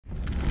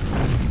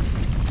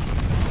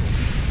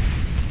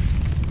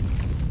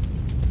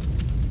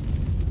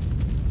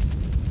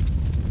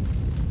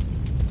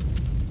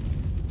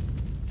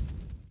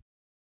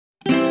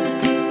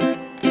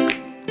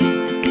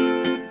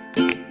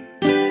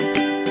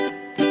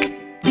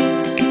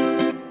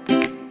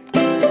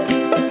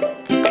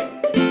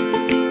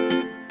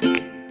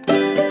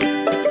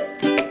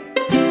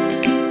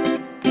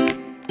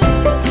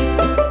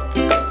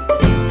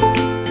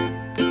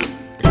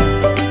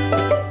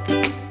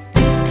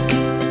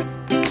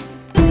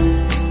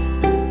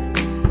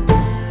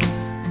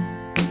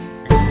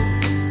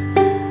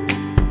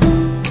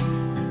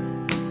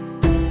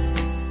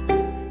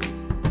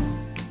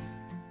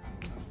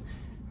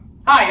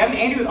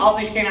Andy with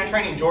Leash K9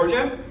 Training,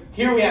 Georgia.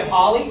 Here we have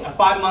Holly, a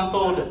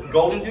 5-month-old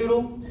golden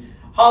doodle.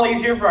 Holly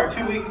is here for our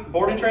 2-week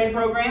board and train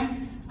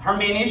program. Her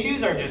main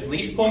issues are just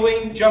leash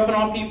pulling, jumping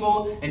on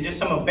people, and just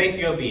some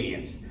basic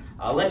obedience.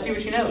 Let's see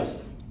what she knows.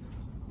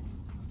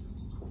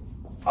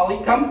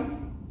 Holly,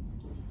 come.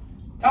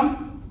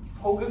 Come.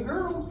 Oh, good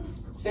girl.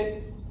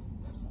 Sit.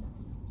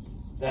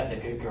 That's a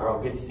good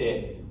girl. Good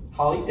sit.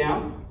 Holly,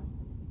 down.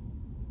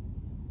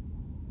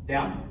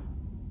 Down.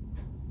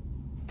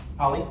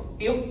 Holly,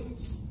 heel.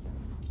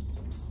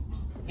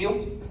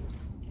 Heel.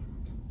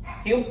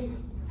 Heel.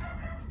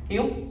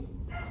 Heel.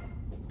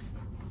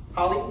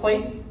 Holly,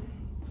 place.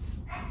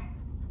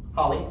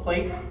 Holly,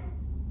 place.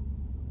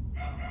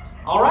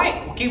 All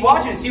right, we'll keep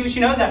watching and see what she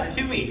knows after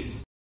 2 weeks.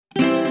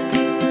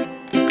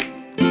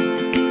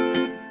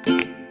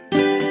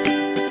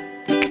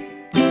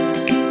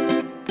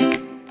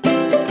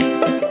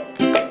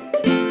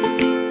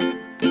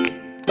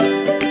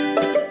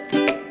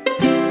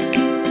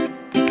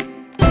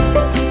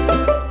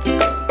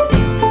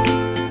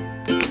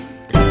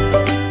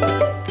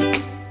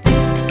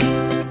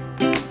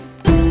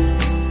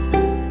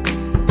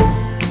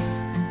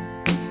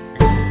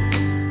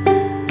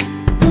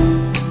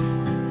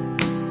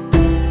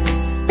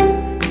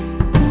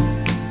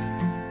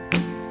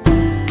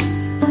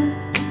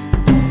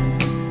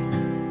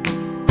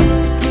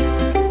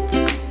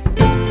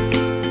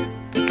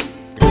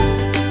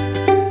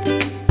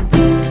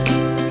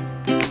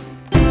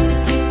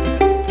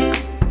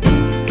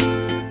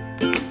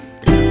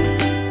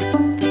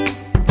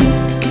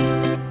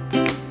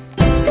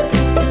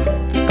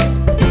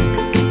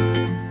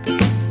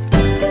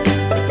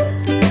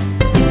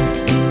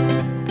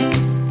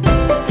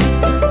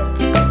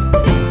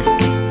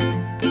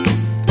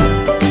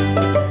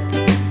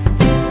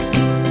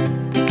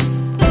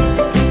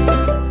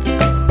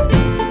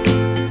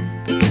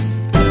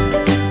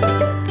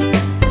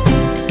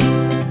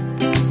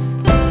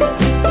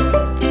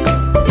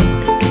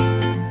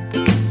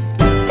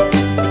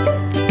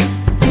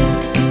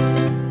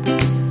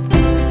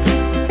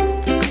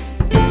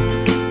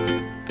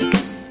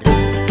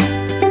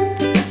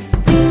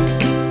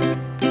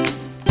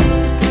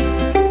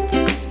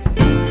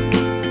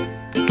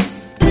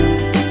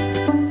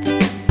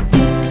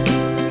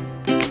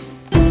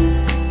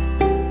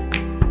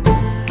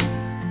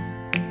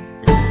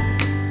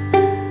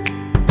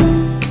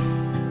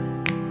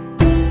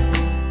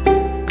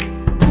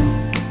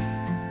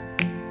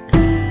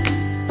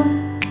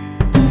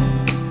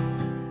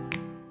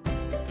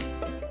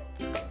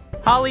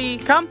 Holly,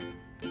 come.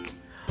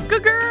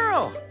 Good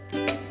girl.